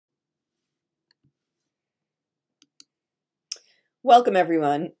Welcome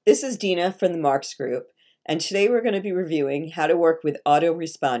everyone. This is Dina from the Marks Group, and today we're going to be reviewing how to work with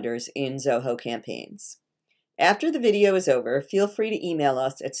autoresponders in Zoho campaigns. After the video is over, feel free to email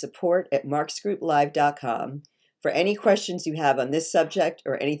us at support@marksgrouplive.com for any questions you have on this subject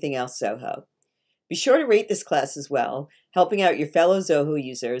or anything else Zoho. Be sure to rate this class as well, helping out your fellow Zoho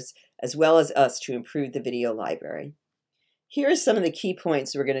users as well as us to improve the video library. Here are some of the key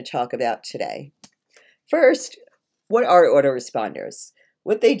points we're going to talk about today. First, what are autoresponders?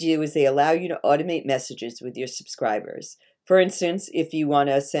 What they do is they allow you to automate messages with your subscribers. For instance, if you want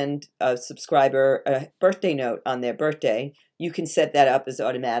to send a subscriber a birthday note on their birthday, you can set that up as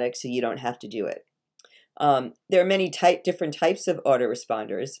automatic so you don't have to do it. There are many different types of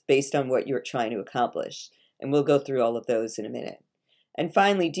autoresponders based on what you're trying to accomplish, and we'll go through all of those in a minute. And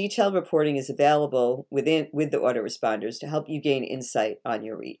finally, detailed reporting is available with the autoresponders to help you gain insight on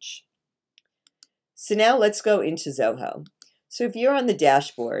your reach. So now let's go into Zoho. So if you're on the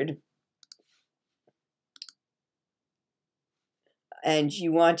dashboard and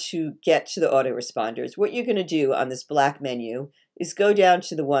you want to get to the autoresponders, what you're going to do on this black menu is go down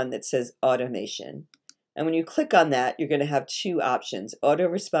to the one that says automation. And when you click on that, you're going to have two options,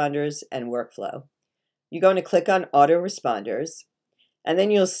 autoresponders and workflow. You're going to click on autoresponders, and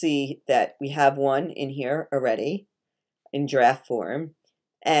then you'll see that we have one in here already in draft form.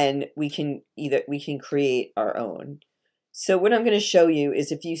 And we can create our own. So what I'm going to show you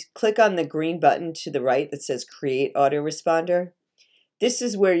is if you click on the green button to the right that says Create Autoresponder, this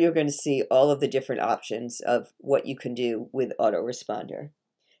is where you're going to see all of the different options of what you can do with Autoresponder.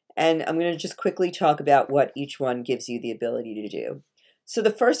 And I'm going to just quickly talk about what each one gives you the ability to do. So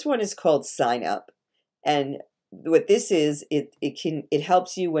the first one is called Sign Up. And what this is, it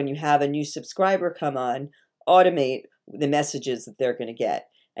helps you when you have a new subscriber come on, automate the messages that they're going to get.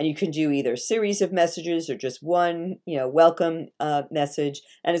 And you can do either a series of messages or just one, welcome message.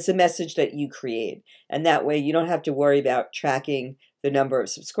 And it's a message that you create. And that way you don't have to worry about tracking the number of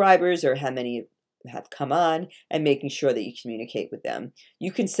subscribers or how many have come on and making sure that you communicate with them.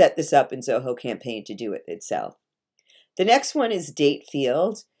 You can set this up in Zoho Campaign to do it itself. The next one is Date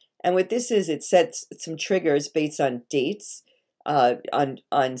Field. And what this is, it sets some triggers based on dates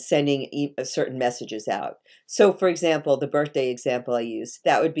on sending certain messages out. So for example, the birthday example I used,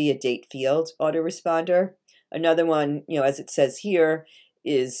 that would be a date field autoresponder. Another one, as it says here,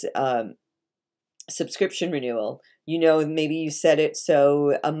 is subscription renewal. Maybe you set it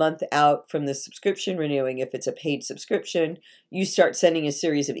so a month out from the subscription renewing, if it's a paid subscription, you start sending a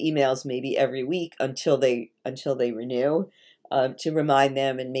series of emails maybe every week until they renew, to remind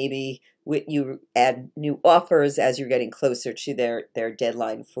them, and maybe you add new offers as you're getting closer to their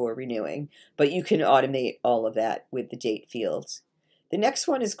deadline for renewing. But you can automate all of that with the date fields. The next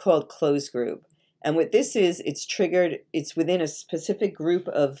one is called Close Group. And what this is, it's within a specific group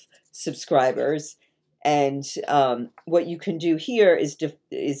of subscribers. And what you can do here is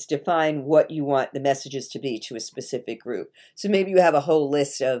define what you want the messages to be to a specific group. So maybe you have a whole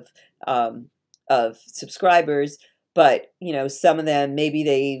list of subscribers, but some of them, maybe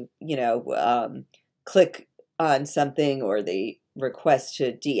they click on something or they request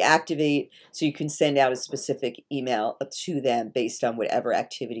to deactivate, so you can send out a specific email to them based on whatever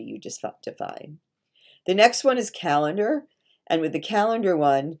activity you just define. The next one is Calendar, and with the Calendar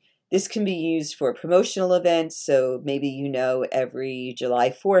one, this can be used for promotional events. So maybe every July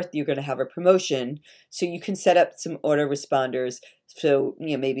 4th you're going to have a promotion, so you can set up some autoresponders. So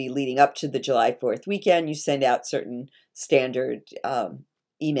maybe leading up to the July 4th weekend, you send out certain standard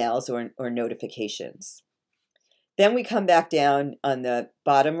emails or notifications. Then we come back down on the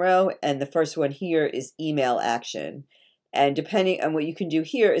bottom row, and the first one here is email action. And depending on what you can do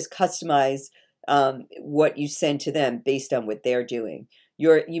here is customize what you send to them based on what they're doing.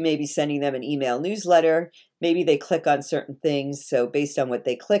 You may be sending them an email newsletter. Maybe they click on certain things. So based on what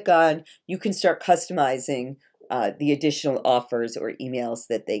they click on, you can start customizing the additional offers or emails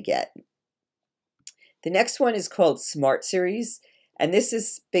that they get. The next one is called Smart Series, and this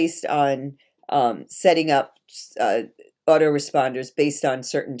is based on setting up autoresponders based on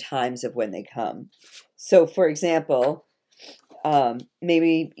certain times of when they come. So for example,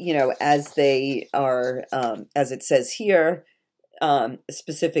 maybe, as they are, as it says here,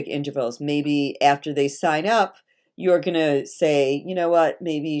 specific intervals, maybe after they sign up, you're going to say,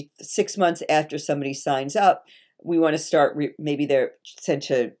 maybe 6 months after somebody signs up, we want to start, maybe they're sent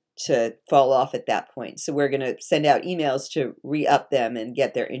to fall off at that point. So we're going to send out emails to re-up them and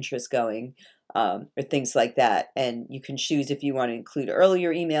get their interest going, or things like that. And you can choose if you want to include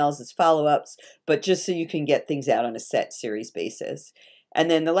earlier emails as follow-ups, but just so you can get things out on a set series basis. And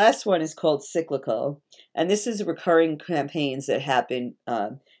then the last one is called cyclical. And this is recurring campaigns that happen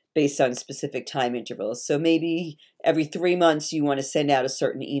based on specific time intervals. So maybe every 3 months you want to send out a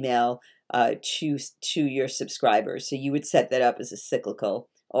certain email to your subscribers. So you would set that up as a cyclical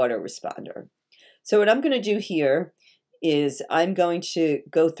autoresponder. So what I'm going to do here is I'm going to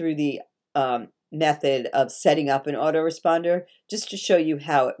go through the method of setting up an autoresponder just to show you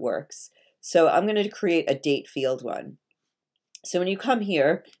how it works. So I'm going to create a date field one. So when you come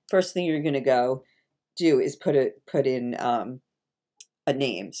here, first thing you're going to do is put in a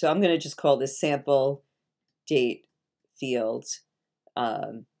name. So I'm going to just call this sample date field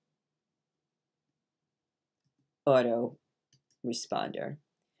auto responder.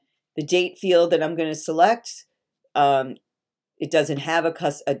 The date field that I'm going to select, it doesn't have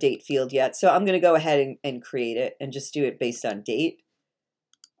a date field yet, so I'm going to go ahead and create it and just do it based on date.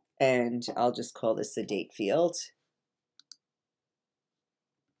 And I'll just call this the date field.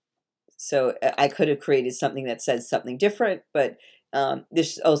 So I could have created something that says something different, but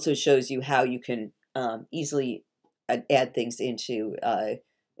this also shows you how you can easily add things into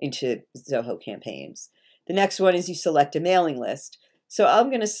Zoho campaigns. The next one is you select a mailing list. So I'm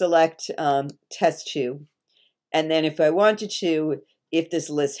going to select test 2, and then if I wanted to, if this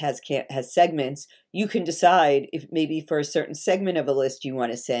list has segments, you can decide if maybe for a certain segment of a list you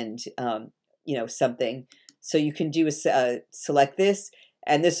want to send something. So you can do select this.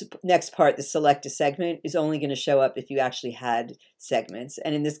 And this next part, the select a segment, is only going to show up if you actually had segments.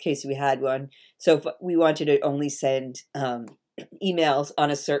 And in this case, we had one. So if we wanted to only send emails on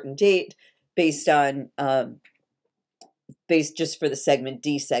a certain date based on, just for the segment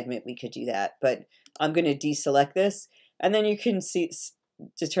D segment, we could do that. But I'm going to deselect this. And then you can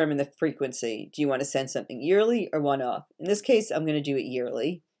determine the frequency. Do you want to send something yearly or one-off? In this case, I'm going to do it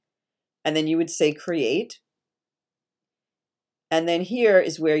yearly. And then you would say create. And then here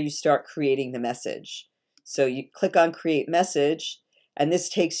is where you start creating the message. So you click on create message, and this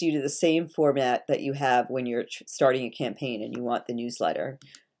takes you to the same format that you have when you're starting a campaign and you want the newsletter.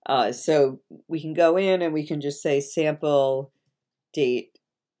 So we can go in and we can just say sample date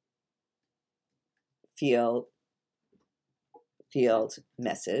field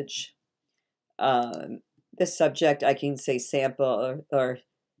message. The subject, I can say sample or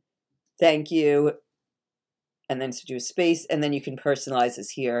thank you, and then do a space, and then you can personalize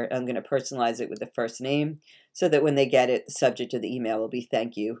this here. I'm going to personalize it with the first name so that when they get it, the subject of the email will be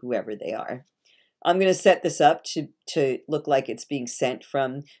thank you, whoever they are. I'm going to set this up to look like it's being sent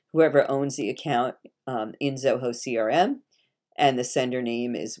from whoever owns the account in Zoho CRM, and the sender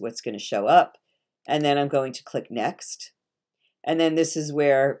name is what's going to show up. And then I'm going to click next. And then this is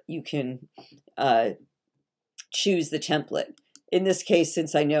where you can choose the template. In this case,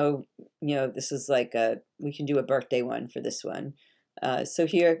 since I know, this is like we can do a birthday one for this one. So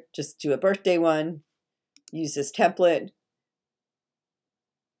here, just do a birthday one, use this template.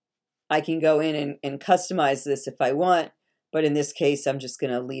 I can go in and customize this if I want, but in this case, I'm just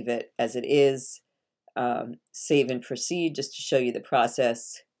going to leave it as it is. Save and proceed just to show you the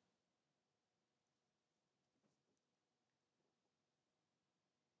process.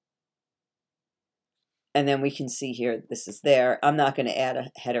 And then we can see here, this is there. I'm not going to add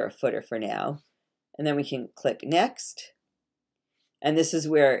a header or footer for now. And then we can click next. And this is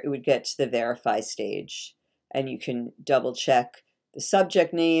where it would get to the verify stage. And you can double check the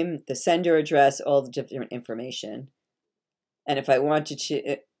subject name, the sender address, all the different information. And if I wanted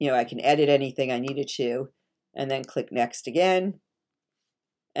to, I can edit anything I needed to, and then click next again.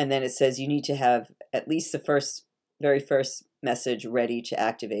 And then it says you need to have at least the very first message ready to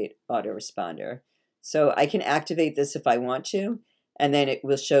activate autoresponder. So I can activate this if I want to, and then it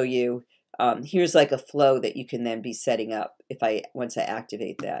will show you, here's like a flow that you can then be setting up once I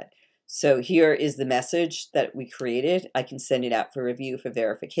activate that. So here is the message that we created. I can send it out for review for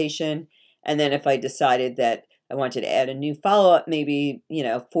verification. And then if I decided that I wanted to add a new follow-up, maybe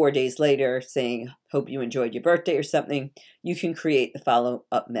 4 days later saying, hope you enjoyed your birthday or something, you can create the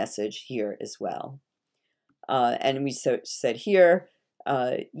follow-up message here as well. And we said here,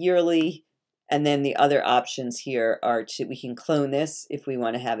 yearly. And then the other options here are we can clone this if we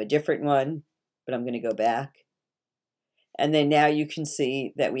want to have a different one, but I'm going to go back. And then now you can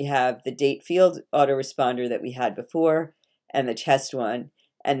see that we have the date field autoresponder that we had before and the test one.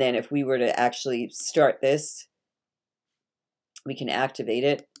 And then if we were to actually start this, we can activate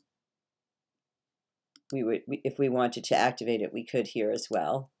it. If we wanted to activate it, we could here as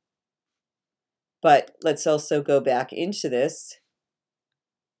well. But let's also go back into this.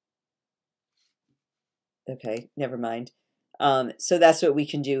 Okay, never mind. So that's what we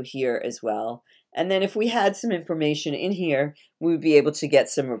can do here as well. And then if we had some information in here, we would be able to get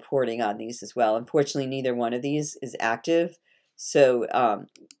some reporting on these as well. Unfortunately, neither one of these is active, so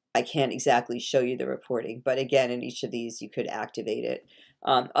I can't exactly show you the reporting. But again, in each of these, you could activate it.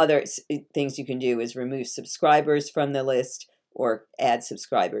 Other things you can do is remove subscribers from the list or add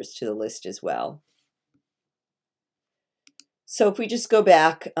subscribers to the list as well. So if we just go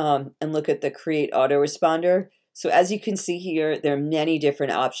back and look at the Create Autoresponder, so as you can see here, there are many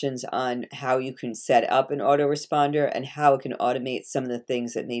different options on how you can set up an autoresponder and how it can automate some of the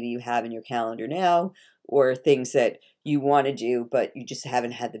things that maybe you have in your calendar now, or things that you want to do but you just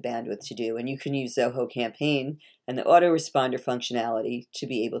haven't had the bandwidth to do. And you can use Zoho Campaign and the autoresponder functionality to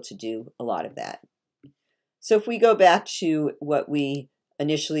be able to do a lot of that. So if we go back to what we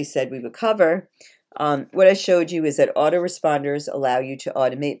initially said we would cover, what I showed you is that autoresponders allow you to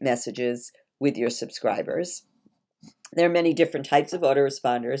automate messages with your subscribers. There are many different types of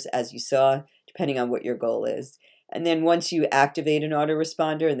autoresponders, as you saw, depending on what your goal is. And then once you activate an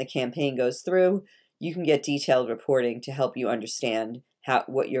autoresponder and the campaign goes through, you can get detailed reporting to help you understand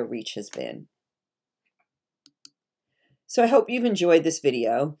what your reach has been. So I hope you've enjoyed this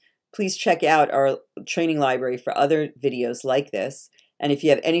video. Please check out our training library for other videos like this. And if you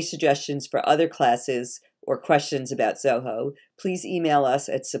have any suggestions for other classes or questions about Zoho, please email us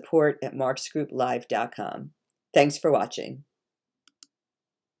at support@marksgrouplive.com. Thanks for watching.